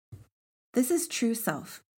This is True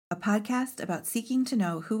Self, a podcast about seeking to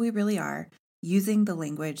know who we really are using the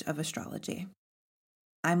language of astrology.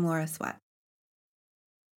 I'm Laura Sweat.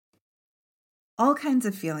 All kinds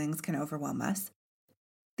of feelings can overwhelm us.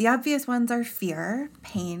 The obvious ones are fear,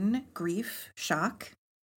 pain, grief, shock,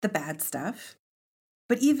 the bad stuff.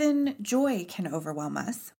 But even joy can overwhelm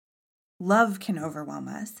us. Love can overwhelm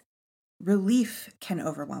us. Relief can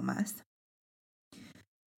overwhelm us.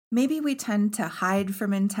 Maybe we tend to hide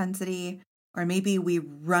from intensity, or maybe we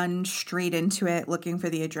run straight into it looking for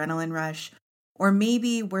the adrenaline rush, or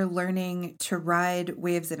maybe we're learning to ride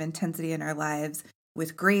waves of intensity in our lives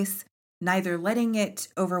with grace, neither letting it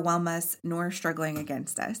overwhelm us nor struggling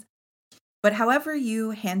against us. But however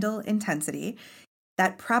you handle intensity,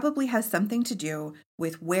 that probably has something to do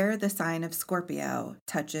with where the sign of Scorpio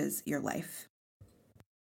touches your life.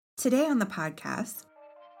 Today on the podcast,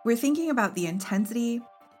 we're thinking about the intensity,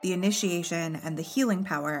 the initiation, and the healing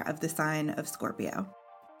power of the sign of Scorpio.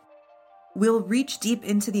 We'll reach deep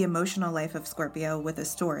into the emotional life of Scorpio with a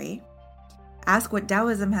story, ask what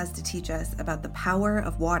Taoism has to teach us about the power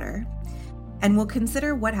of water, and we'll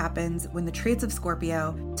consider what happens when the traits of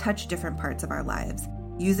Scorpio touch different parts of our lives,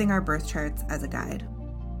 using our birth charts as a guide.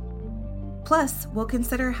 Plus, we'll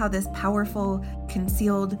consider how this powerful,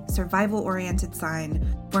 concealed, survival-oriented sign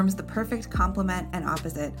forms the perfect complement and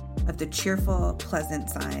opposite of the cheerful, pleasant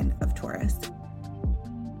sign of Taurus.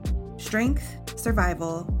 Strength,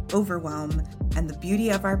 survival, overwhelm, and the beauty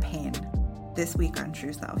of our pain, this week on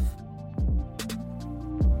True Self.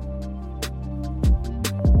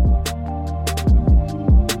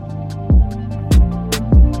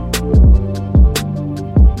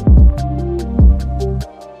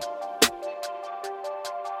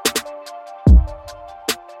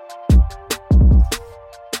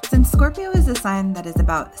 Scorpio is a sign that is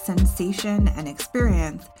about sensation and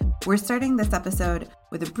experience. We're starting this episode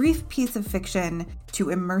with a brief piece of fiction to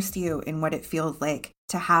immerse you in what it feels like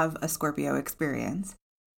to have a Scorpio experience.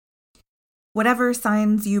 Whatever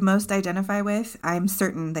signs you most identify with, I'm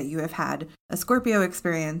certain that you have had a Scorpio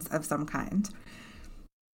experience of some kind.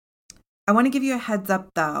 I want to give you a heads up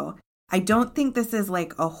though. I don't think this is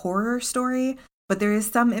like a horror story, but there is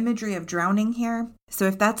some imagery of drowning here, so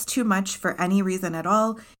if that's too much for any reason at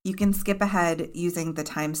all, you can skip ahead using the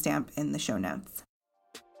timestamp in the show notes.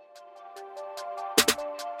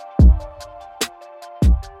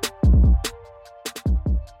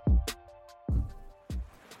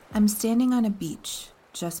 I'm standing on a beach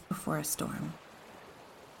just before a storm.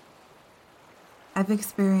 I've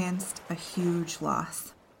experienced a huge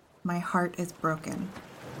loss. My heart is broken.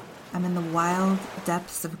 I'm in the wild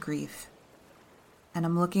depths of grief. And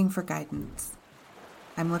I'm looking for guidance.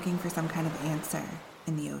 I'm looking for some kind of answer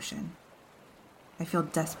in the ocean. I feel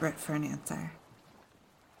desperate for an answer.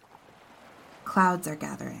 Clouds are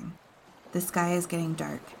gathering. The sky is getting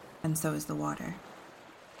dark, and so is the water.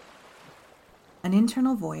 An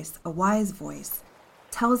internal voice, a wise voice,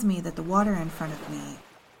 tells me that the water in front of me,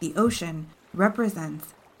 the ocean,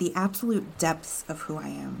 represents the absolute depths of who I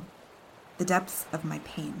am, the depths of my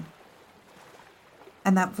pain.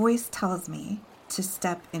 And that voice tells me to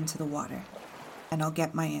step into the water, and I'll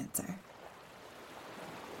get my answer.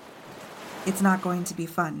 It's not going to be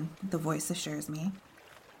fun, the voice assures me.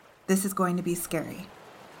 This is going to be scary,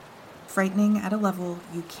 frightening at a level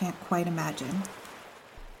you can't quite imagine.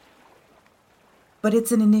 But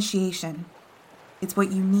it's an initiation. It's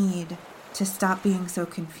what you need to stop being so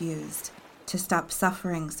confused, to stop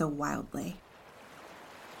suffering so wildly.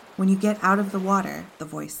 When you get out of the water, the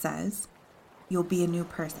voice says, you'll be a new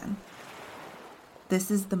person. This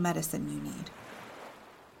is the medicine you need.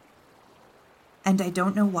 And I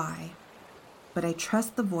don't know why, but I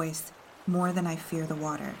trust the voice more than I fear the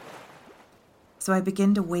water. So I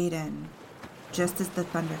begin to wade in, just as the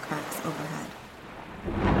thunder cracks overhead.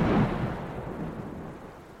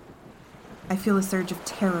 I feel a surge of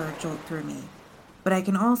terror jolt through me, but I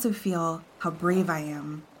can also feel how brave I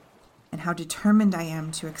am and how determined I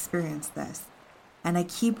am to experience this. And I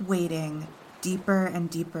keep wading deeper and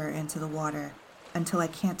deeper into the water until I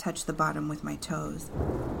can't touch the bottom with my toes.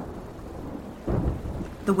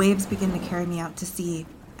 The waves begin to carry me out to sea,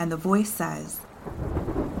 and the voice says,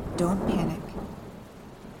 don't panic.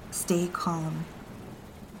 Stay calm.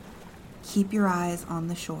 Keep your eyes on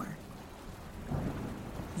the shore.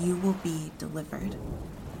 You will be delivered.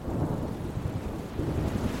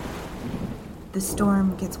 The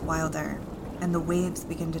storm gets wilder, and the waves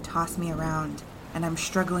begin to toss me around, and I'm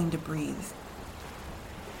struggling to breathe.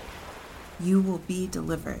 You will be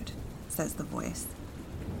delivered, says the voice.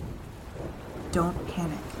 Don't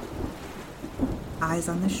panic. Eyes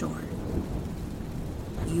on the shore.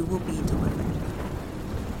 You will be delivered.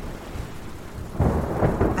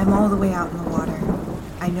 I'm all the way out in the water.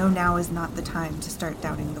 I know now is not the time to start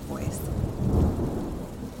doubting the voice.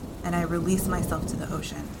 And I release myself to the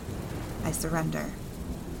ocean. I surrender.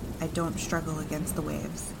 I don't struggle against the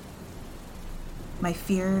waves. My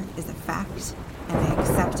fear is a fact, and I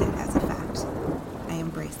accept it as a fact. I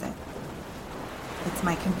embrace it. It's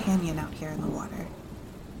my companion out here in the water.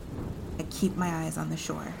 I keep my eyes on the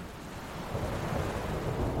shore.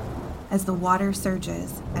 As the water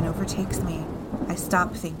surges and overtakes me, I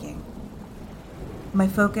stop thinking. My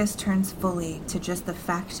focus turns fully to just the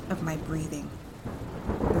fact of my breathing,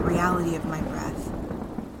 the reality of my breath,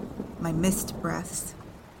 my missed breaths,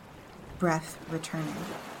 breath returning.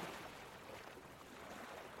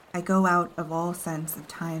 I go out of all sense of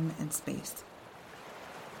time and space.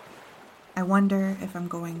 I wonder if I'm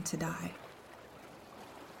going to die.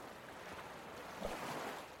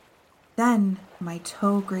 Then my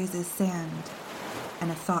toe grazes sand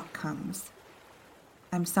and a thought comes.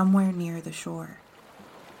 I'm somewhere near the shore.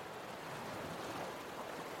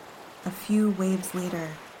 A few waves later,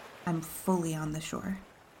 I'm fully on the shore.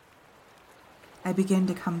 I begin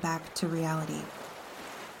to come back to reality.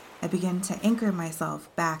 I begin to anchor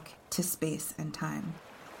myself back to space and time.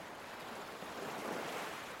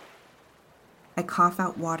 I cough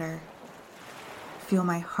out water, feel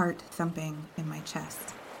my heart thumping in my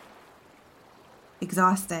chest.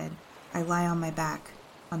 Exhausted, I lie on my back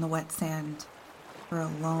on the wet sand for a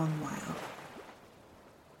long while.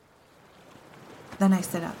 Then I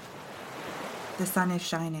sit up. The sun is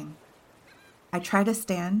shining. I try to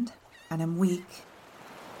stand, and I'm weak,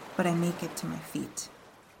 but I make it to my feet.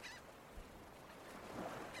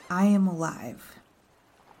 I am alive.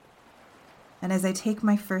 And as I take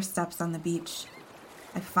my first steps on the beach,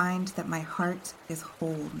 I find that my heart is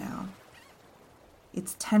whole now.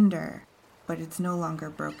 It's tender, but it's no longer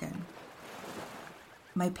broken.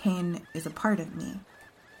 My pain is a part of me,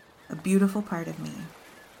 a beautiful part of me,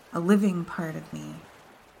 a living part of me,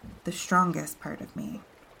 the strongest part of me.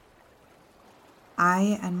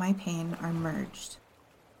 I and my pain are merged.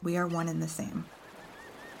 We are one and the same.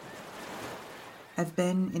 I've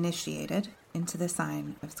been initiated into the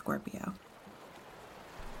sign of Scorpio.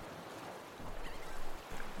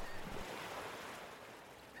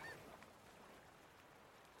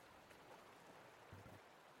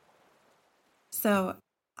 So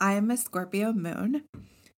I'm a Scorpio moon,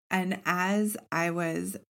 and as I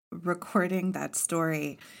was recording that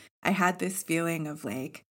story, I had this feeling of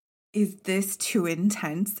like, is this too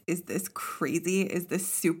intense? Is this crazy? Is this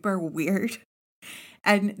super weird?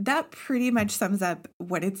 And that pretty much sums up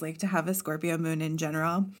what it's like to have a Scorpio moon in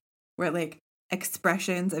general, where like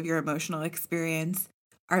expressions of your emotional experience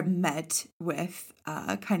are met with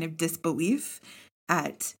kind of disbelief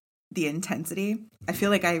at the intensity. I feel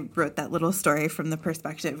like I wrote that little story from the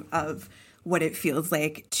perspective of what it feels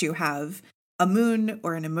like to have a moon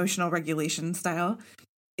or an emotional regulation style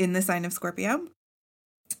in the sign of Scorpio.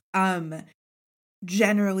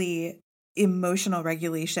 Generally, emotional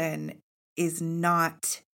regulation is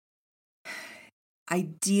not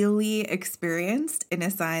ideally experienced in a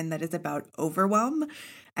sign that is about overwhelm.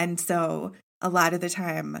 And so a lot of the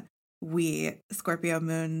time we Scorpio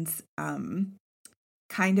moons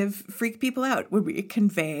kind of freak people out when we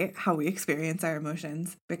convey how we experience our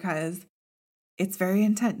emotions because it's very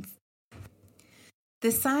intense.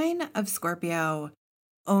 The sign of Scorpio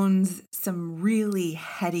owns some really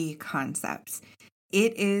heady concepts.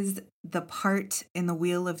 It is the part in the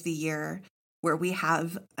wheel of the year where we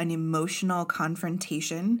have an emotional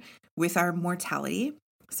confrontation with our mortality.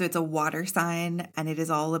 So it's a water sign and it is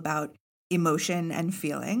all about emotion and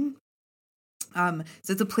feeling. So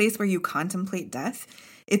it's a place where you contemplate death.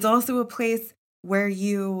 It's also a place where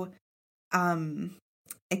you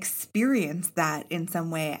experience that in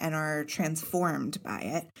some way and are transformed by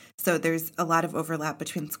it. So there's a lot of overlap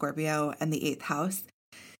between Scorpio and the 8th house.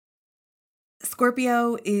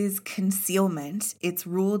 Scorpio is concealment. It's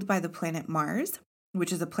ruled by the planet Mars,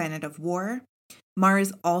 which is a planet of war.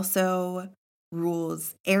 Mars also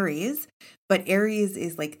rules Aries, but Aries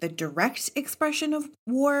is like the direct expression of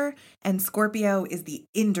war, and Scorpio is the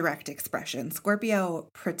indirect expression. Scorpio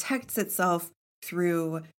protects itself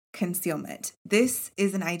through concealment. This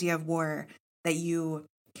is an idea of war that you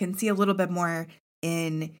can see a little bit more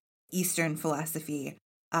in Eastern philosophy.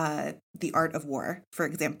 The Art of War, for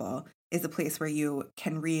example, is a place where you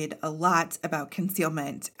can read a lot about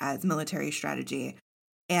concealment as military strategy,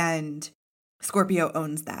 and Scorpio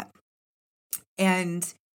owns that.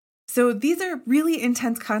 And so these are really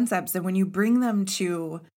intense concepts, and when you bring them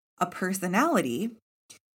to a personality,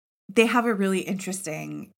 they have a really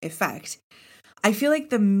interesting effect. I feel like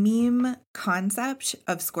the meme concept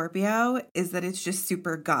of Scorpio is that it's just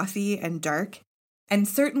super gothy and dark. And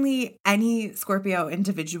certainly any Scorpio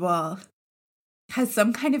individual has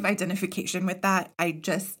some kind of identification with that. I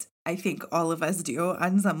think all of us do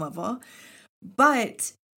on some level.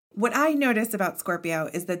 But what I notice about Scorpio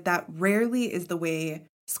is that rarely is the way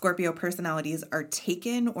Scorpio personalities are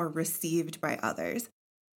taken or received by others.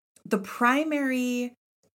 The primary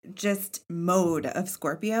just mode of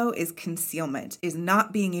Scorpio is concealment, is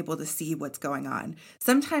not being able to see what's going on.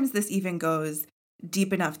 Sometimes this even goes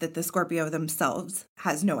deep enough that the Scorpio themselves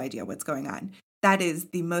has no idea what's going on. That is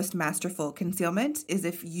the most masterful concealment, is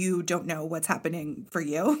if you don't know what's happening for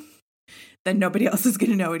you, then nobody else is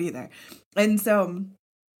going to know it either. And so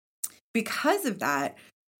because of that,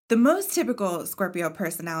 the most typical Scorpio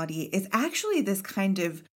personality is actually this kind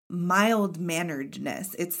of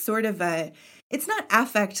mild-manneredness. It's sort of it's not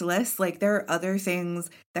affectless, like there are other things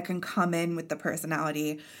that can come in with the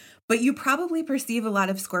personality, but you probably perceive a lot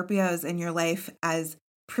of Scorpios in your life as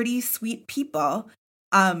pretty sweet people,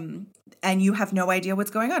 and you have no idea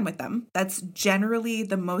what's going on with them. That's generally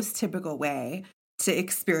the most typical way to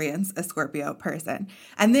experience a Scorpio person.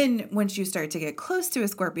 And then once you start to get close to a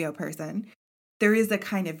Scorpio person, there is a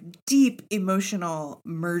kind of deep emotional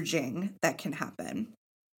merging that can happen.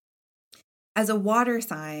 As a water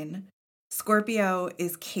sign, Scorpio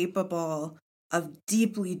is capable of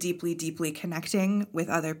deeply, deeply, deeply connecting with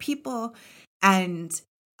other people and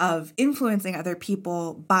of influencing other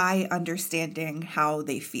people by understanding how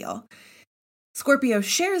they feel. Scorpio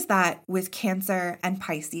shares that with Cancer and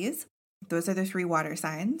Pisces. Those are the 3 water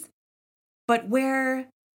signs. But where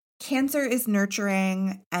Cancer is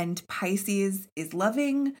nurturing and Pisces is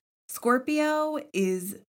loving, Scorpio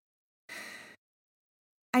is,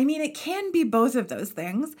 it can be both of those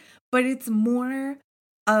things, but it's more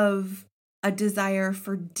of a desire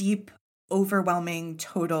for deep, overwhelming,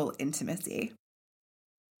 total intimacy.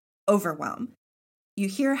 Overwhelm. You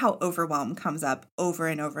hear how overwhelm comes up over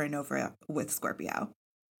and over and over with Scorpio.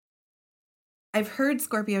 I've heard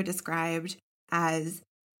Scorpio described as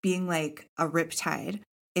being like a riptide.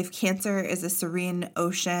 If Cancer is a serene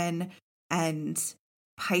ocean and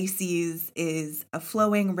Pisces is a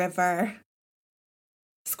flowing river,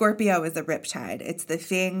 Scorpio is a riptide. It's the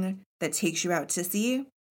thing that takes you out to sea,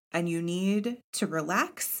 and you need to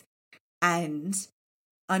relax and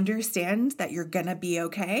understand that you're going to be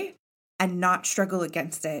okay and not struggle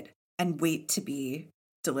against it and wait to be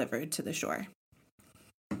delivered to the shore.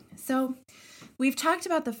 So we've talked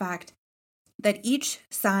about the fact that each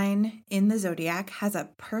sign in the zodiac has a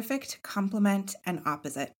perfect complement and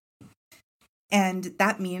opposite. And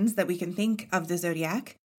that means that we can think of the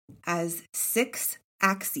zodiac as 6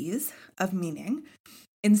 axes of meaning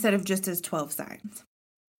instead of just as 12 signs.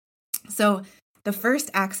 So the first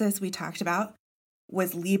axis we talked about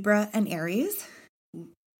was Libra and Aries.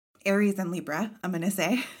 Aries and Libra, I'm going to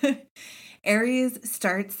say. Aries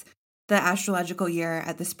starts the astrological year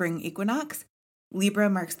at the spring equinox. Libra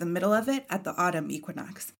marks the middle of it at the autumn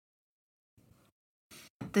equinox.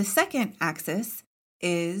 The second axis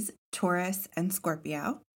is Taurus and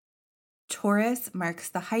Scorpio. Taurus marks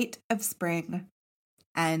the height of spring,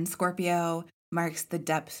 and Scorpio marks the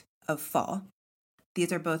depth of fall.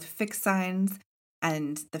 These are both fixed signs,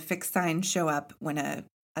 and the fixed signs show up when a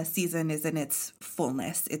season is in its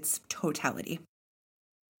fullness, its totality.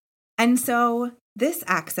 And so this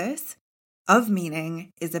axis of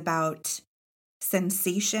meaning is about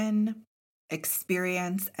sensation,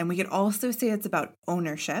 experience, and we could also say it's about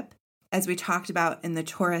ownership. As we talked about in the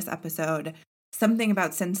Taurus episode, something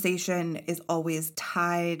about sensation is always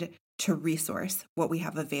tied to resource, what we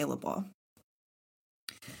have available.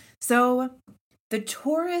 So the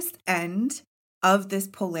Taurus end of this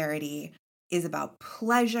polarity is about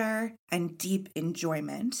pleasure and deep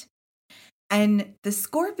enjoyment. And the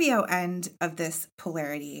Scorpio end of this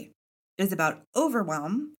polarity is about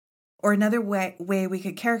overwhelm, or another way we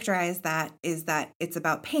could characterize that is that it's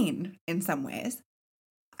about pain in some ways.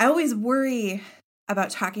 I always worry about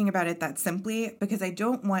talking about it that simply because I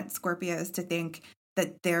don't want Scorpios to think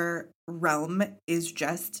that their realm is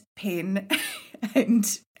just pain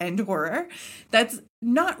and horror. That's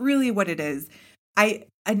not really what it is. I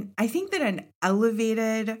think that an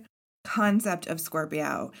elevated concept of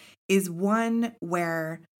Scorpio is one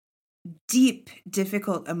where deep,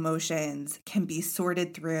 difficult emotions can be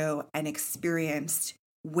sorted through and experienced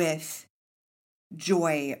with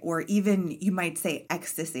joy, or even you might say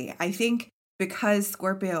ecstasy. I think because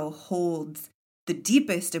Scorpio holds the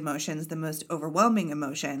deepest emotions, the most overwhelming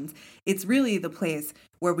emotions, it's really the place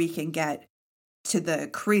where we can get to the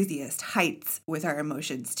craziest heights with our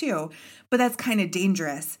emotions too. But that's kind of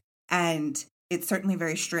dangerous. And it's certainly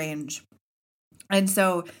very strange. And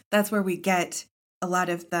so that's where we get a lot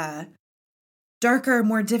of the darker,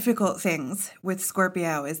 more difficult things with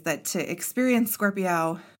Scorpio, is that to experience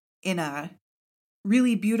Scorpio in a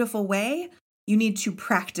really beautiful way, you need to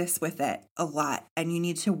practice with it a lot, and you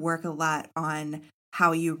need to work a lot on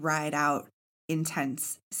how you ride out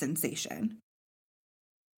intense sensation.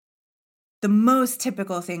 The most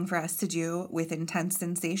typical thing for us to do with intense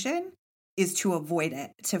sensation is to avoid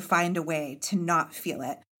it, to find a way to not feel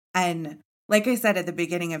it. And like I said at the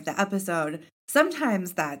beginning of the episode,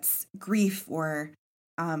 sometimes that's grief or,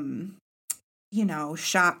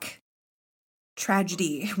 shock,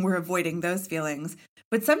 tragedy. We're avoiding those feelings.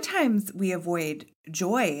 But sometimes we avoid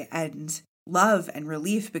joy and love and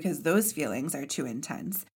relief because those feelings are too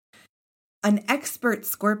intense. An expert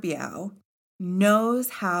Scorpio knows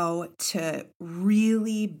how to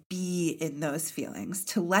really be in those feelings,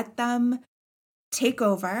 to let them take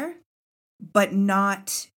over, but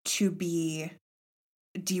not to be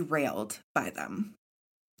derailed by them.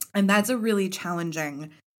 And that's a really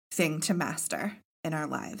challenging thing to master in our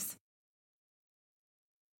lives.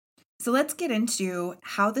 So let's get into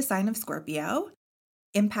how the sign of Scorpio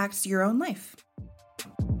impacts your own life.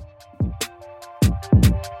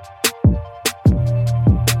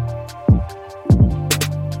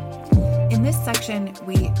 In this section,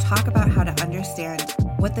 we talk about how to understand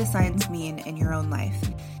what the signs mean in your own life.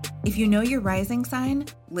 If you know your rising sign,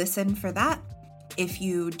 listen for that. If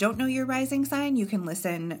you don't know your rising sign, you can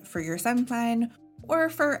listen for your sun sign or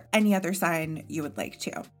for any other sign you would like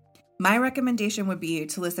to. My recommendation would be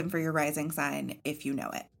to listen for your rising sign if you know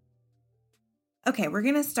it. Okay, we're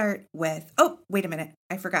going to start with, wait a minute,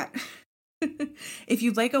 I forgot. If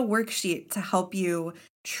you'd like a worksheet to help you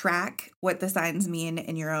track what the signs mean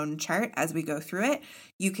in your own chart as we go through it,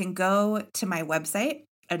 you can go to my website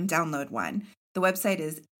and download one. The website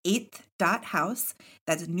is 8th.house.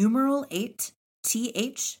 That's numeral 8,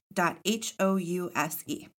 th.house.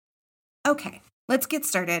 Okay, let's get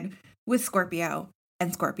started with Scorpio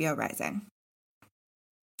and Scorpio rising.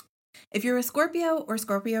 If you're a Scorpio or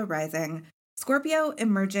Scorpio rising, Scorpio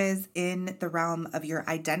emerges in the realm of your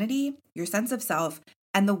identity, your sense of self,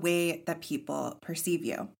 and the way that people perceive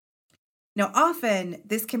you. Now, often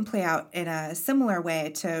this can play out in a similar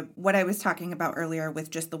way to what I was talking about earlier with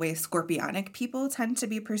just the way Scorpionic people tend to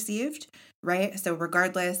be perceived, right? So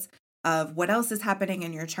regardless of what else is happening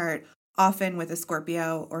in your chart, often with a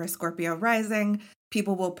Scorpio or a Scorpio rising,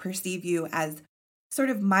 people will perceive you as sort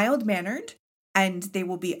of mild-mannered, and they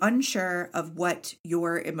will be unsure of what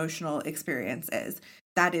your emotional experience is.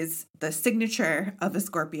 That is the signature of a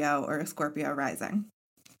Scorpio or a Scorpio rising.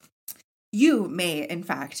 You may, in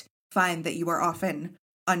fact, find that you are often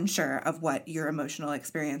unsure of what your emotional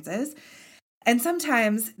experience is. And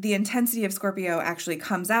sometimes the intensity of Scorpio actually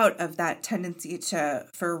comes out of that tendency to,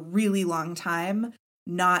 for a really long time,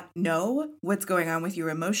 not know what's going on with you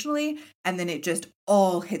emotionally, and then it just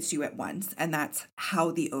all hits you at once, and that's how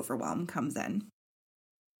the overwhelm comes in.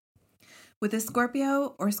 With a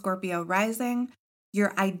Scorpio or Scorpio rising,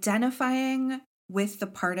 you're identifying with the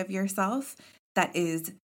part of yourself that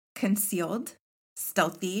is concealed,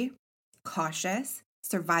 stealthy, cautious,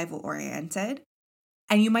 survival-oriented,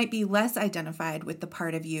 and you might be less identified with the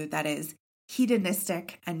part of you that is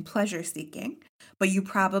hedonistic and pleasure-seeking, but you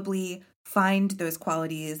probably find those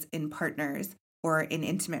qualities in partners or in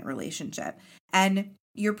intimate relationship. And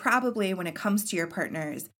you're probably, when it comes to your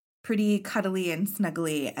partners, pretty cuddly and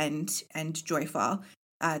snuggly and joyful.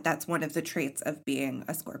 That's one of the traits of being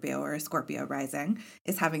a Scorpio or a Scorpio rising,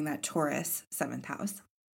 is having that Taurus 7th house.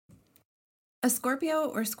 A Scorpio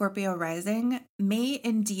or Scorpio rising may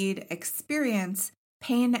indeed experience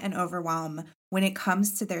pain and overwhelm when it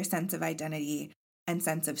comes to their sense of identity and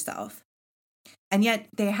sense of self. And yet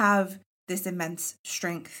they have this immense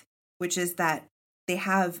strength, which is that they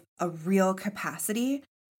have a real capacity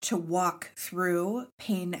to walk through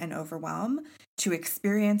pain and overwhelm, to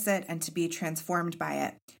experience it and to be transformed by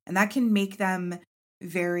it. And that can make them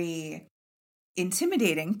very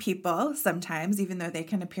intimidating people sometimes, even though they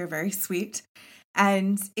can appear very sweet.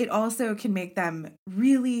 And it also can make them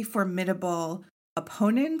really formidable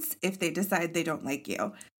opponents if they decide they don't like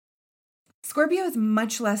you. Scorpio is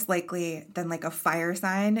much less likely than like a fire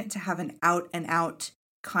sign to have an out and out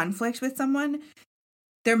conflict with someone.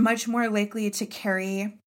 They're much more likely to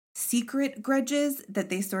carry secret grudges that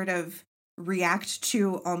they sort of react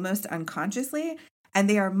to almost unconsciously. And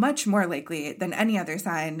they are much more likely than any other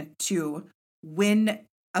sign to win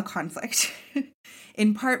a conflict,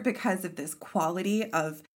 in part because of this quality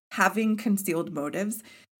of having concealed motives.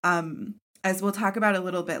 As we'll talk about a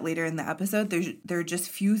little bit later in the episode, there are just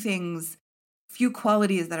few things few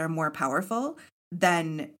qualities that are more powerful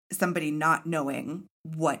than somebody not knowing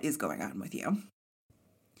what is going on with you.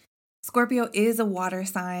 Scorpio is a water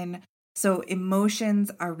sign, so emotions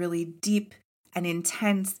are really deep and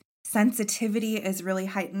intense. Sensitivity is really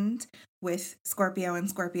heightened with Scorpio and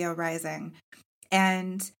Scorpio rising.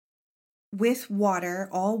 And with water,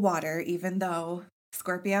 all water, even though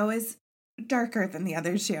Scorpio is darker than the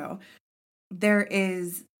other two, there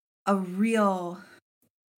is a real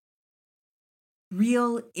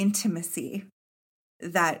intimacy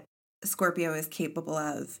that Scorpio is capable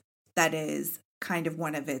of that is kind of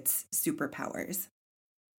one of its superpowers.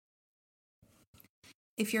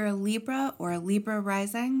 If you're a Libra or a Libra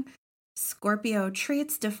rising, Scorpio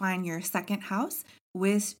traits define your second house,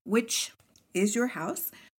 which is your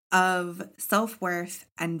house of self-worth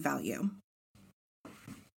and value.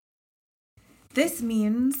 This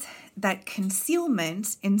means that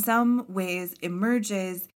concealment in some ways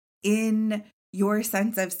emerges in your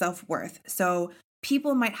sense of self-worth. So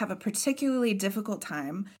people might have a particularly difficult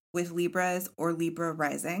time with Libras or Libra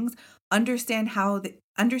risings, understanding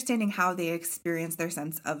how they experience their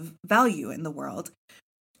sense of value in the world.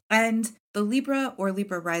 And the Libra or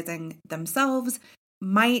Libra rising themselves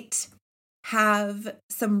might have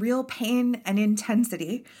some real pain and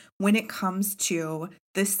intensity when it comes to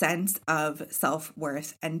the sense of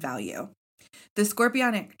self-worth and value. The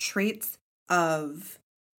Scorpionic traits of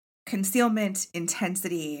concealment,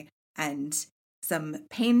 intensity, and some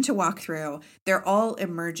pain to walk through, they're all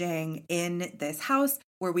emerging in this house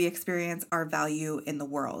where we experience our value in the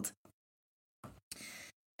world.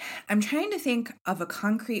 I'm trying to think of a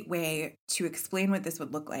concrete way to explain what this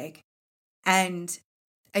would look like. And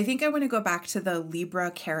I think I want to go back to the Libra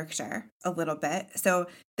character a little bit. So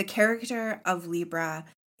the character of Libra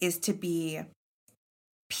is to be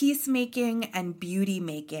peacemaking and beauty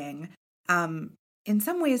making, in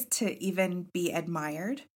some ways to even be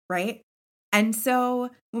admired, right? And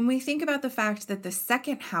so when we think about the fact that the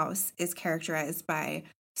second house is characterized by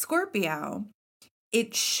Scorpio,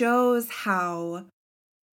 it shows how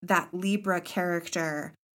that Libra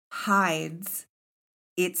character hides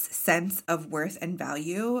its sense of worth and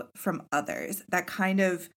value from others. That kind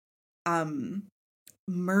of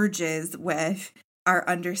merges with our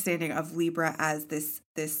understanding of Libra as this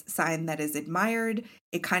sign that is admired.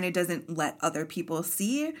 It kind of doesn't let other people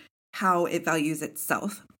see how it values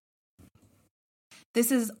itself. This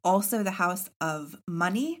is also the house of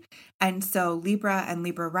money. And so Libra and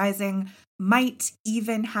Libra rising might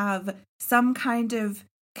even have some kind of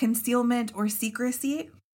concealment or secrecy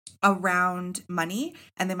around money,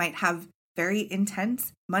 and they might have very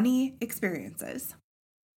intense money experiences.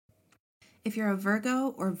 If you're a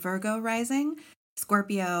Virgo or Virgo rising,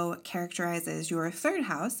 Scorpio characterizes your third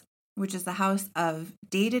house, which is the house of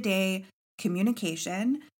day-to-day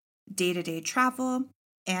communication, day-to-day travel,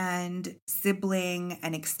 and sibling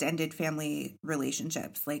and extended family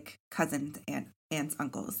relationships like cousins, aunts,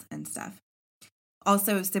 uncles, and stuff.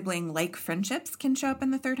 Also, sibling-like friendships can show up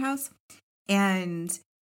in the third house, and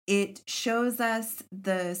it shows us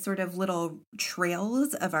the sort of little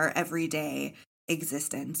trails of our everyday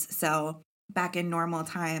existence. So back in normal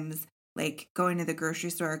times, like going to the grocery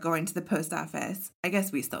store, going to the post office, I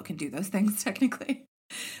guess we still can do those things technically,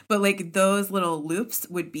 but like those little loops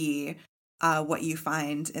would be what you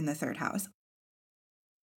find in the third house.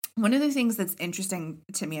 One of the things that's interesting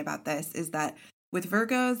to me about this is that with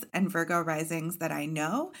Virgos and Virgo risings that I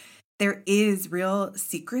know, there is real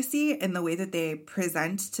secrecy in the way that they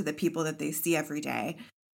present to the people that they see every day.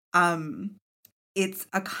 It's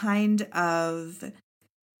a kind of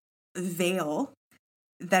veil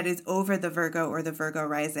that is over the Virgo or the Virgo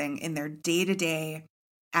rising in their day-to-day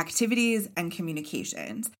activities and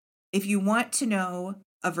communications. If you want to know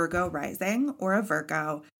a Virgo rising or a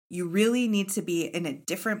Virgo, you really need to be in a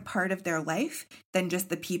different part of their life than just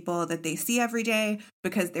the people that they see every day,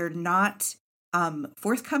 because they're not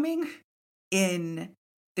forthcoming in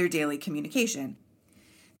their daily communication.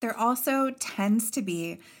 There also tends to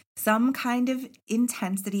be some kind of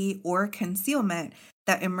intensity or concealment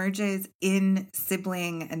that emerges in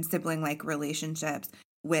sibling and sibling-like relationships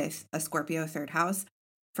with a Scorpio third house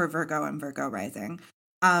for Virgo and Virgo rising.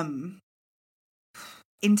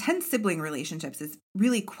 Intense sibling relationships is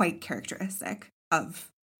really quite characteristic of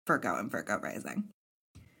Virgo and Virgo rising.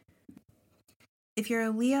 If you're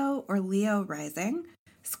a Leo or Leo rising,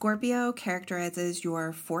 Scorpio characterizes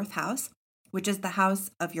your fourth house, which is the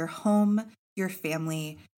house of your home, your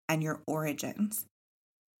family, and your origins.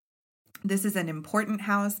 This is an important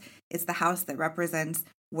house. It's the house that represents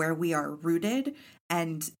where we are rooted,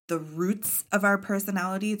 and the roots of our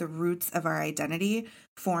personality, the roots of our identity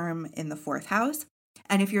form in the fourth house.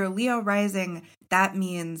 And if you're a Leo rising, that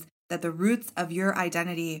means that the roots of your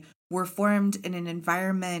identity were formed in an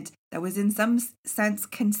environment that was in some sense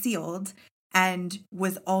concealed and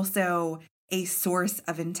was also a source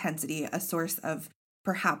of intensity, a source of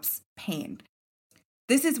perhaps pain.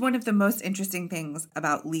 This is one of the most interesting things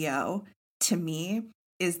about Leo to me,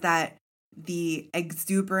 is that the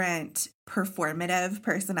exuberant, performative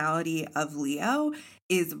personality of Leo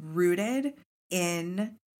is rooted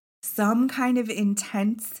in some kind of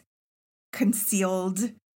intense,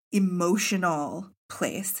 concealed, emotional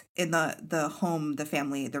place in the home, the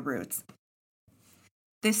family, the roots.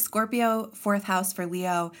 This Scorpio fourth house for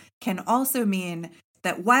Leo can also mean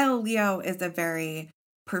that while Leo is a very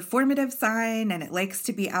performative sign and it likes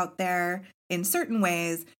to be out there in certain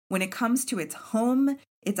ways, when it comes to its home,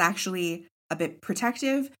 it's actually a bit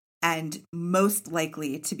protective and most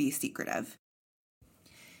likely to be secretive.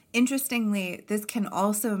 Interestingly, this can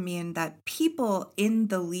also mean that people in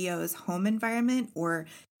the Leo's home environment, or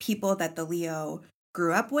people that the Leo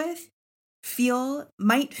grew up with,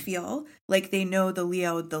 might feel like they know the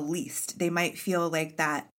Leo the least. They might feel like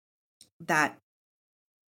that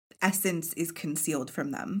essence is concealed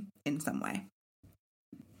from them in some way.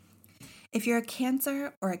 If you're a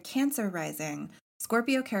Cancer or a Cancer rising,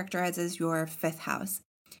 Scorpio characterizes your fifth house.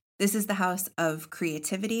 This is the house of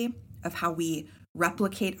creativity, of how we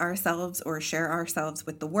replicate ourselves or share ourselves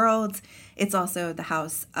with the world. It's also the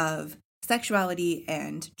house of sexuality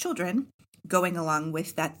and children, going along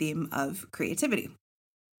with that theme of creativity.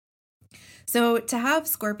 So to have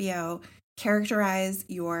Scorpio characterize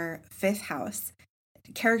your fifth house,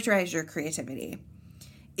 characterize your creativity,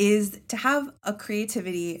 is to have a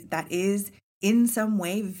creativity that is in some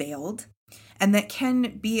way veiled and that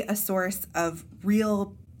can be a source of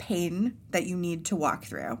real pain that you need to walk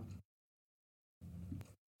through.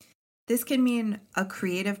 This can mean a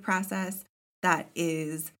creative process that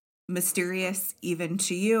is mysterious even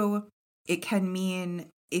to you. It can mean,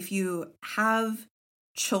 if you have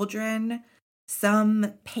children,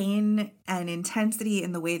 some pain and intensity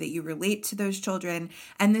in the way that you relate to those children,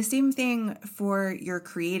 and the same thing for your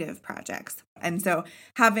creative projects. And so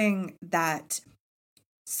having that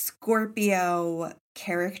Scorpio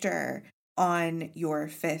character on your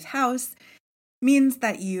fifth house means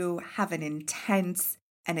that you have an intense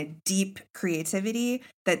and a deep creativity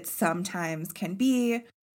that sometimes can be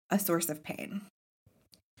a source of pain.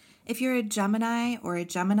 If you're a Gemini or a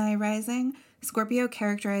Gemini rising, Scorpio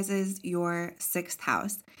characterizes your sixth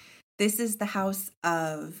house. This is the house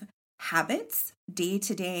of habits,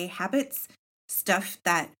 day-to-day habits, stuff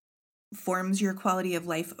that forms your quality of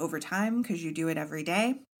life over time because you do it every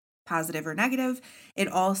day, positive or negative. It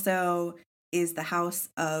also is the house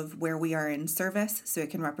of where we are in service, so it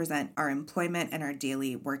can represent our employment and our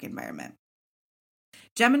daily work environment.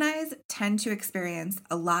 Geminis tend to experience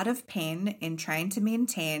a lot of pain in trying to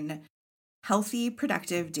maintain healthy,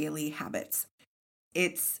 productive daily habits.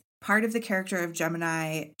 It's part of the character of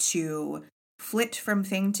Gemini to flit from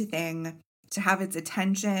thing to thing, to have its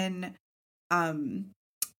attention,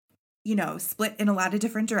 split in a lot of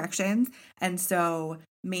different directions. And so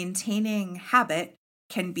maintaining habit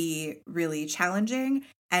can be really challenging.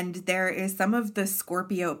 And there is some of the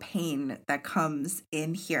Scorpio pain that comes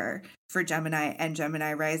in here for Gemini and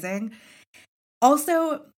Gemini rising.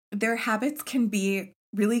 Also, their habits can be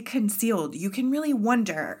really concealed. You can really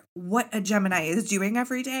wonder what a Gemini is doing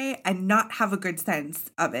every day and not have a good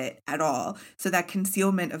sense of it at all. So that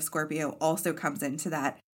concealment of Scorpio also comes into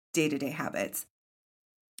that day-to-day habits.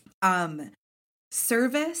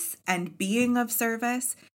 Service and being of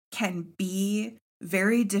service can be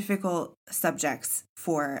very difficult subjects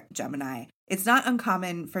for Gemini. It's not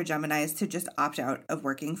uncommon for Geminis to just opt out of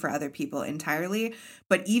working for other people entirely,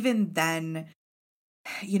 but even then,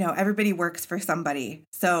 everybody works for somebody.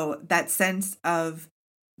 So that sense of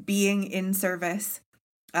being in service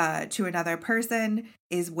to another person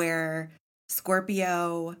is where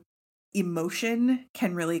Scorpio emotion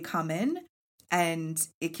can really come in, and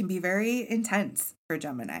it can be very intense for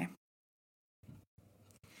Gemini.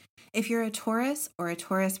 If you're a Taurus or a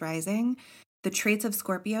Taurus rising, the traits of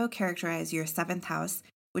Scorpio characterize your seventh house,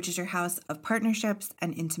 which is your house of partnerships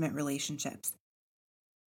and intimate relationships.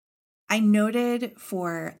 I noted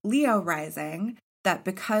for Leo rising that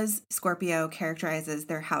because Scorpio characterizes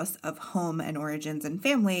their house of home and origins and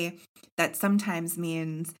family, that sometimes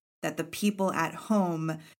means that the people at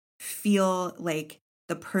home feel like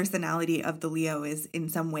the personality of the Leo is in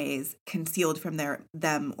some ways concealed from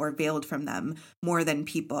them or veiled from them more than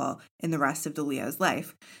people in the rest of the Leo's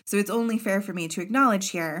life. So it's only fair for me to acknowledge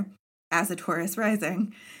here, as a Taurus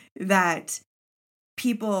rising, that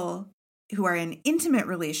people who are in intimate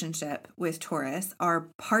relationship with Taurus, our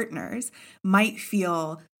partners, might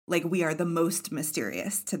feel like we are the most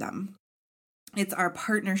mysterious to them. It's our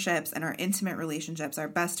partnerships and our intimate relationships, our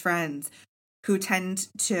best friends, who tend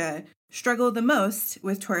to struggle the most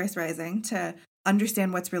with Taurus rising to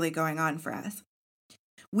understand what's really going on for us.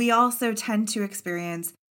 We also tend to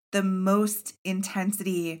experience the most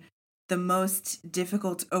intensity, the most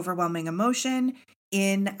difficult, overwhelming emotion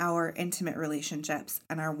in our intimate relationships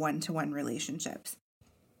and our one-to-one relationships.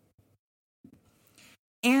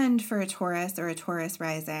 And for a Taurus or a Taurus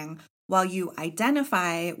rising, while you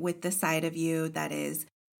identify with the side of you that is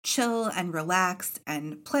chill and relaxed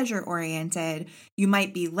and pleasure-oriented, you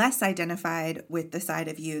might be less identified with the side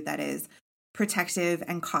of you that is protective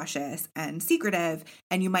and cautious and secretive,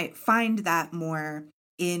 and you might find that more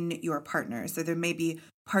in your partners. So there may be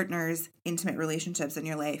partners, intimate relationships in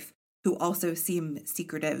your life who also seem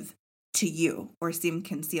secretive to you or seem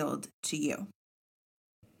concealed to you.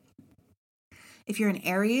 If you're an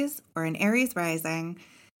Aries or an Aries rising,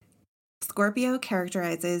 Scorpio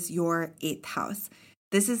characterizes your 8th house.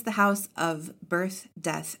 This is the house of birth,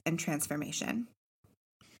 death, and transformation.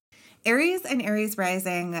 Aries and Aries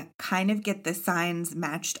rising kind of get the signs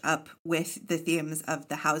matched up with the themes of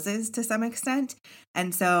the houses to some extent.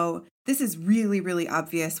 And so this is really, really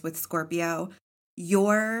obvious with Scorpio.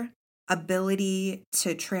 Your ability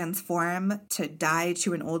to transform, to die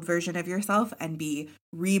to an old version of yourself and be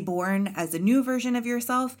reborn as a new version of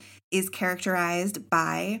yourself is characterized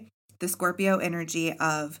by the Scorpio energy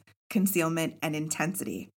of concealment and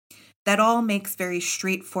intensity. That all makes very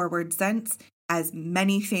straightforward sense, as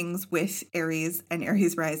many things with Aries and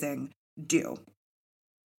Aries rising do.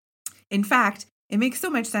 In fact, it makes so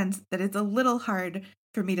much sense that it's a little hard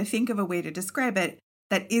for me to think of a way to describe it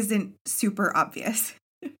that isn't super obvious.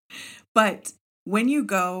 But when you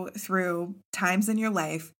go through times in your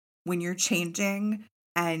life when you're changing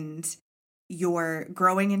and you're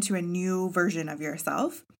growing into a new version of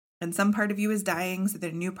yourself, and some part of you is dying so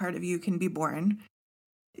that a new part of you can be born,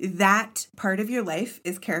 that part of your life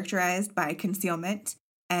is characterized by concealment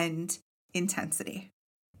and intensity.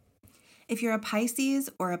 If you're a Pisces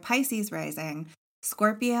or a Pisces rising,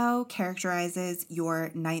 Scorpio characterizes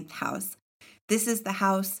your 9th house. This is the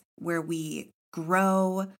house where we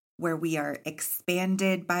grow, where we are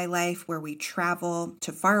expanded by life, where we travel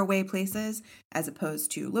to faraway places as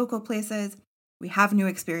opposed to local places. We have new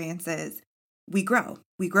experiences. We grow.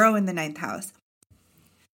 We grow in the 9th house.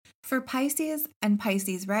 For Pisces and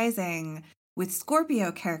Pisces rising, with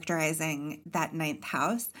Scorpio characterizing that 9th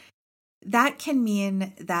house, that can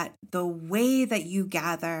mean that the way that you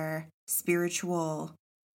gather spiritual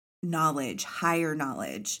knowledge, higher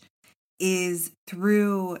knowledge, is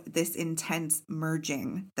through this intense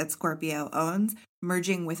merging that Scorpio owns,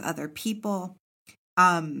 merging with other people,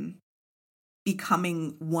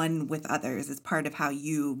 becoming one with others is part of how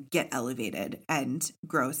you get elevated and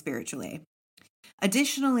grow spiritually.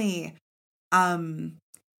 Additionally,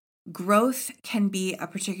 growth can be a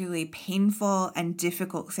particularly painful and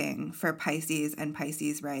difficult thing for Pisces and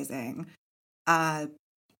Pisces rising.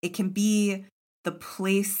 It can be the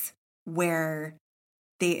place where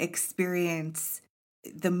they experience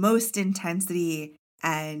the most intensity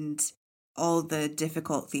and all the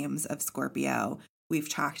difficult themes of Scorpio we've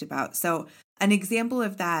talked about. So an example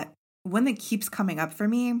of that, one that keeps coming up for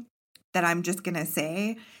me that I'm just going to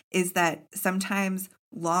say is that sometimes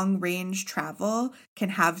long range travel can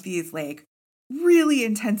have these like really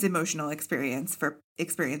intense emotional experiences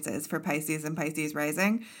for Pisces and Pisces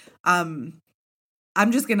rising.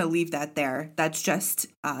 I'm just going to leave that there. That's just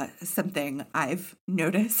something I've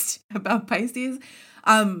noticed about Pisces.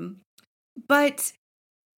 But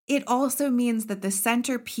it also means that the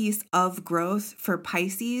centerpiece of growth for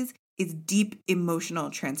Pisces is deep emotional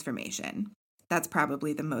transformation. That's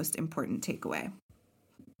probably the most important takeaway.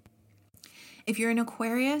 If you're an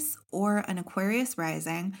Aquarius or an Aquarius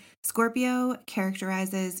rising, Scorpio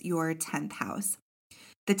characterizes your 10th house.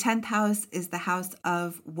 The 10th house is the house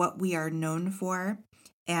of what we are known for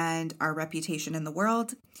and our reputation in the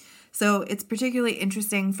world. So it's particularly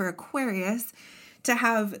interesting for Aquarius to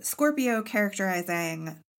have Scorpio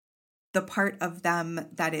characterizing the part of them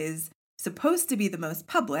that is supposed to be the most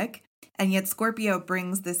public, and yet Scorpio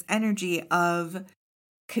brings this energy of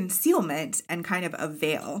concealment and kind of a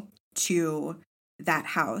veil to that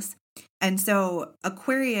house. And so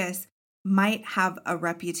Aquarius might have a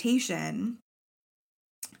reputation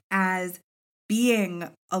as being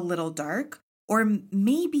a little dark, or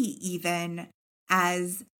maybe even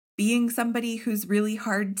as being somebody who's really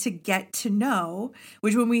hard to get to know,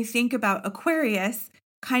 which when we think about Aquarius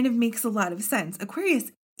kind of makes a lot of sense.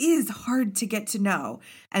 Aquarius is hard to get to know.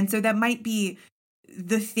 And so that might be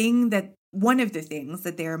one of the things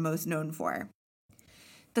that they are most known for.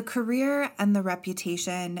 The career and the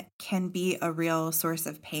reputation can be a real source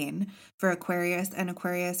of pain for Aquarius and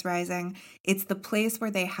Aquarius rising. It's the place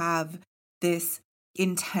where they have this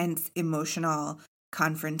intense emotional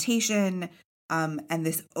confrontation and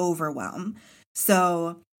this overwhelm.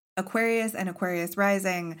 So Aquarius and Aquarius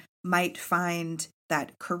rising might find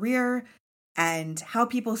that career and how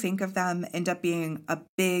people think of them end up being a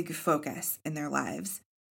big focus in their lives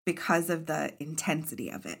because of the intensity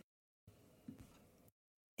of it.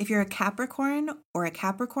 If you're a Capricorn or a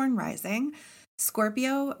Capricorn rising,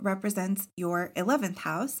 Scorpio represents your 11th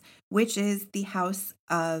house, which is the house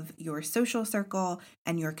of your social circle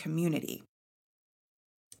and your community.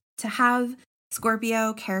 To have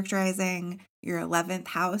Scorpio characterizing your 11th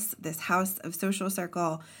house, this house of social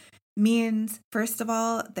circle, means, first of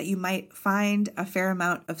all, that you might find a fair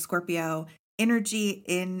amount of Scorpio energy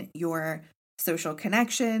in your social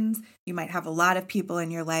connections. You might have a lot of people in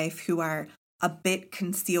your life who are a bit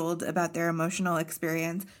concealed about their emotional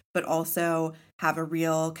experience, but also have a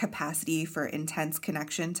real capacity for intense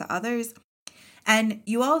connection to others. And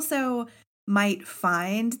you also might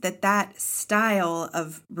find that that style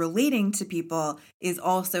of relating to people is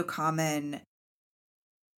also commonly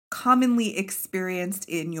experienced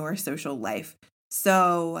in your social life.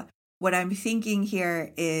 So what I'm thinking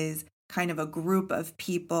here is kind of a group of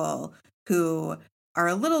people who are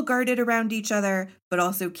a little guarded around each other, but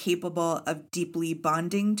also capable of deeply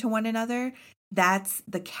bonding to one another. That's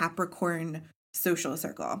the Capricorn social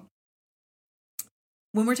circle.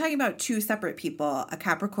 When we're talking about two separate people, a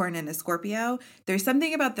Capricorn and a Scorpio, there's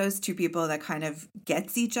something about those two people that kind of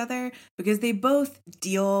gets each other because they both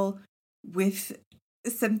deal with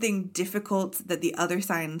something difficult that the other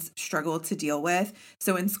signs struggle to deal with.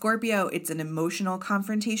 So in Scorpio, it's an emotional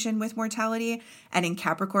confrontation with mortality. And in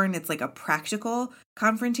Capricorn, it's like a practical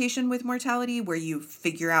confrontation with mortality where you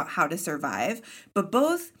figure out how to survive. But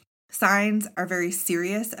both signs are very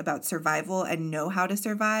serious about survival and know how to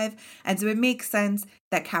survive. And so it makes sense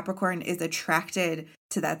that Capricorn is attracted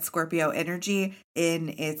to that Scorpio energy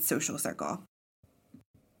in its social circle.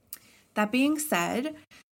 That being said,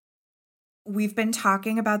 we've been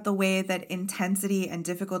talking about the way that intensity and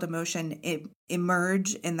difficult emotion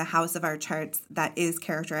emerge in the house of our charts that is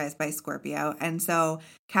characterized by Scorpio. And so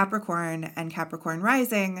Capricorn and Capricorn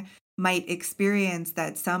rising might experience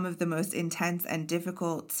that some of the most intense and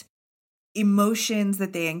difficult emotions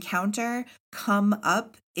that they encounter come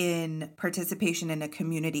up in participation in a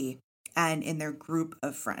community and in their group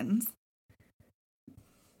of friends.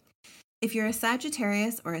 If you're a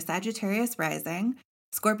Sagittarius or a Sagittarius rising,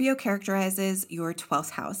 Scorpio characterizes your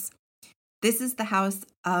 12th house. This is the house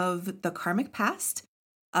of the karmic past,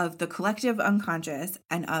 of the collective unconscious,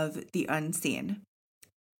 and of the unseen.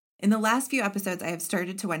 In the last few episodes, I have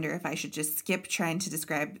started to wonder if I should just skip trying to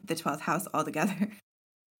describe the 12th house altogether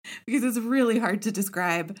because it's really hard to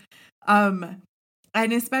describe. And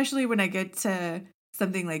especially when I get to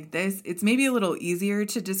something like this, it's maybe a little easier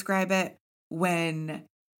to describe it when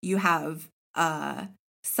you have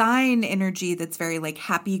sign energy that's very like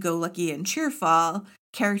happy-go-lucky and cheerful,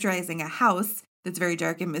 characterizing a house that's very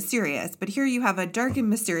dark and mysterious. But here you have a dark and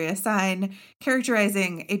mysterious sign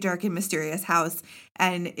characterizing a dark and mysterious house,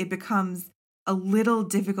 and it becomes a little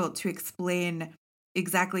difficult to explain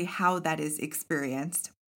exactly how that is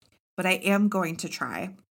experienced. But I am going to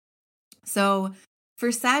try. So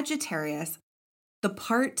for Sagittarius, the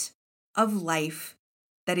part of life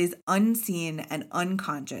that is unseen and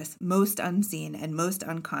unconscious, most unseen and most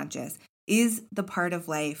unconscious, is the part of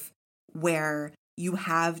life where you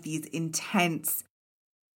have these intense,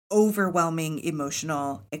 overwhelming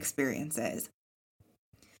emotional experiences.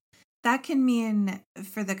 That can mean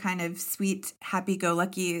for the kind of sweet,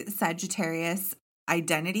 happy-go-lucky Sagittarius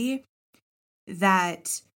identity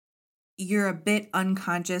that you're a bit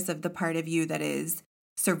unconscious of the part of you that is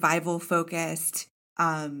survival-focused,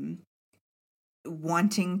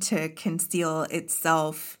 wanting to conceal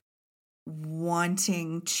itself,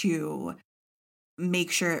 wanting to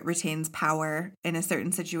make sure it retains power in a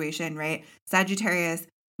certain situation, right? Sagittarius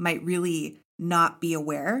might really not be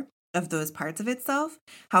aware of those parts of itself.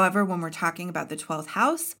 However, when we're talking about the 12th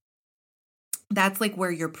house, that's like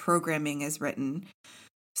where your programming is written.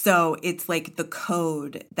 So it's like the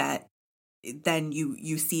code that then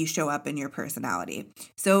you see show up in your personality.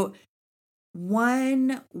 So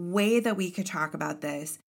one way that we could talk about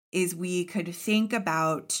this is we could think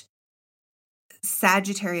about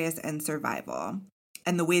Sagittarius and survival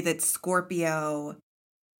and the way that Scorpio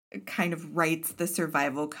kind of writes the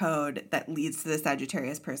survival code that leads to the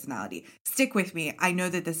Sagittarius personality. Stick with me. I know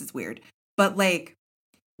that this is weird, but like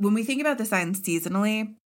when we think about the signs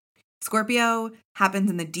seasonally, Scorpio happens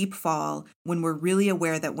in the deep fall when we're really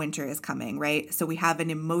aware that winter is coming, right? So we have an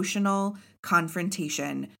emotional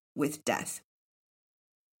confrontation with death.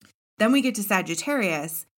 Then we get to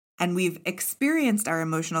Sagittarius and we've experienced our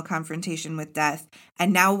emotional confrontation with death,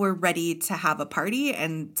 and now we're ready to have a party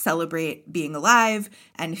and celebrate being alive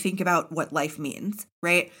and think about what life means,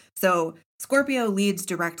 right? So Scorpio leads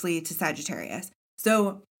directly to Sagittarius.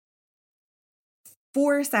 So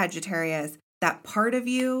for Sagittarius, that part of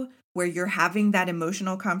you where you're having that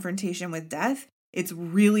emotional confrontation with death, it's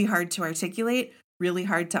really hard to articulate, really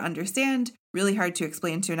hard to understand, really hard to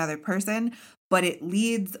explain to another person, but it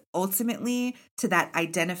leads ultimately to that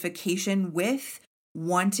identification with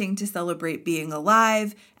wanting to celebrate being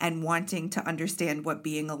alive and wanting to understand what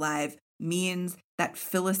being alive means. That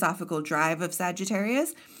philosophical drive of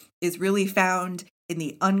Sagittarius is really found in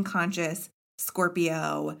the unconscious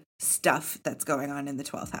Scorpio stuff that's going on in the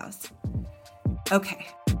 12th house. Okay,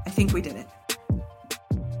 I think we did it.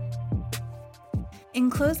 In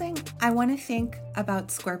closing, I want to think about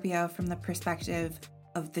Scorpio from the perspective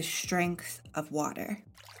of the strength of water.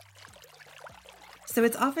 So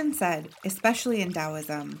it's often said, especially in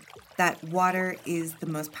Taoism, that water is the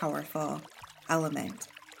most powerful element.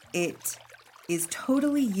 It is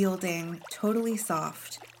totally yielding, totally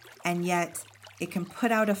soft, and yet it can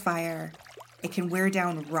put out a fire. It can wear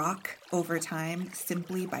down rock over time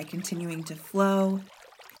simply by continuing to flow.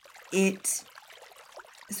 It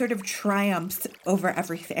sort of triumphs over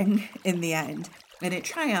everything in the end. And it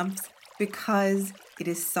triumphs because it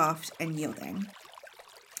is soft and yielding.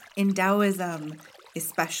 In Taoism,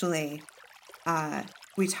 especially,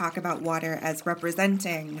 we talk about water as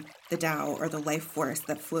representing the Tao or the life force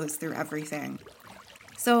that flows through everything.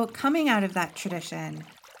 So coming out of that tradition,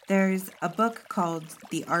 there's a book called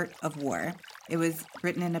The Art of War. It was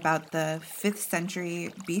written in about the 5th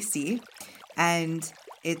century BC, and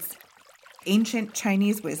it's ancient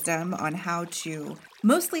Chinese wisdom on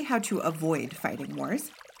mostly how to avoid fighting wars.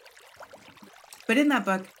 But in that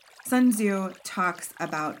book, Sun Tzu talks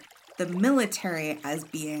about the military as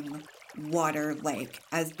being water-like,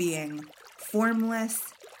 as being formless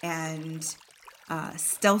and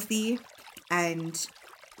stealthy and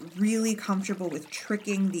really comfortable with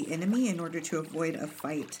tricking the enemy in order to avoid a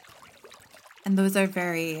fight. And those are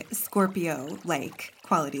very Scorpio-like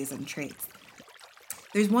qualities and traits.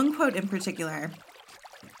 There's one quote in particular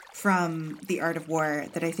from The Art of War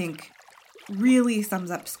that I think really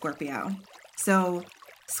sums up Scorpio. So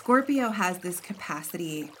Scorpio has this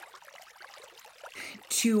capacity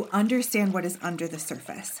to understand what is under the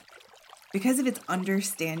surface. Because of its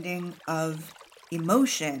understanding of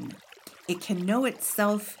emotion, it can know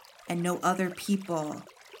itself and know other people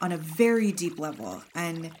on a very deep level.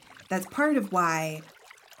 And that's part of why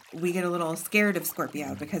we get a little scared of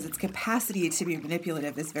Scorpio, because its capacity to be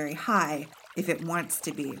manipulative is very high if it wants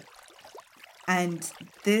to be. And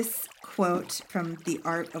this quote from The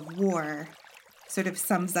Art of War sort of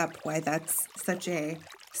sums up why that's such a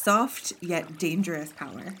soft yet dangerous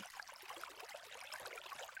power.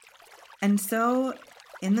 And so,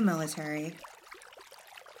 in the military,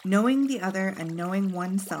 knowing the other and knowing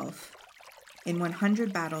oneself, in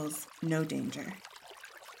 100 battles, no danger.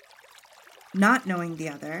 Not knowing the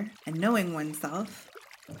other and knowing oneself,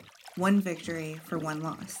 1 victory for 1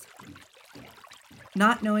 loss.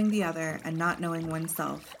 Not knowing the other and not knowing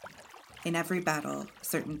oneself, in every battle,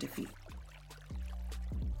 certain defeat.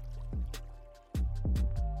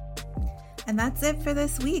 And that's it for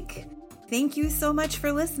this week. Thank you so much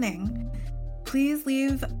for listening. Please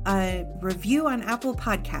leave a review on Apple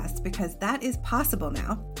Podcasts because that is possible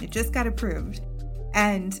now. It just got approved.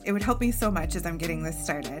 And it would help me so much as I'm getting this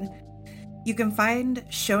started. You can find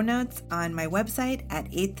show notes on my website at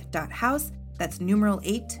 8th.house. That's numeral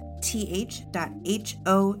 8, th.house.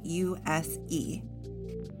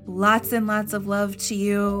 Lots and lots of love to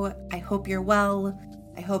you. I hope you're well.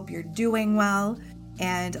 I hope you're doing well.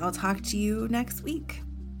 And I'll talk to you next week.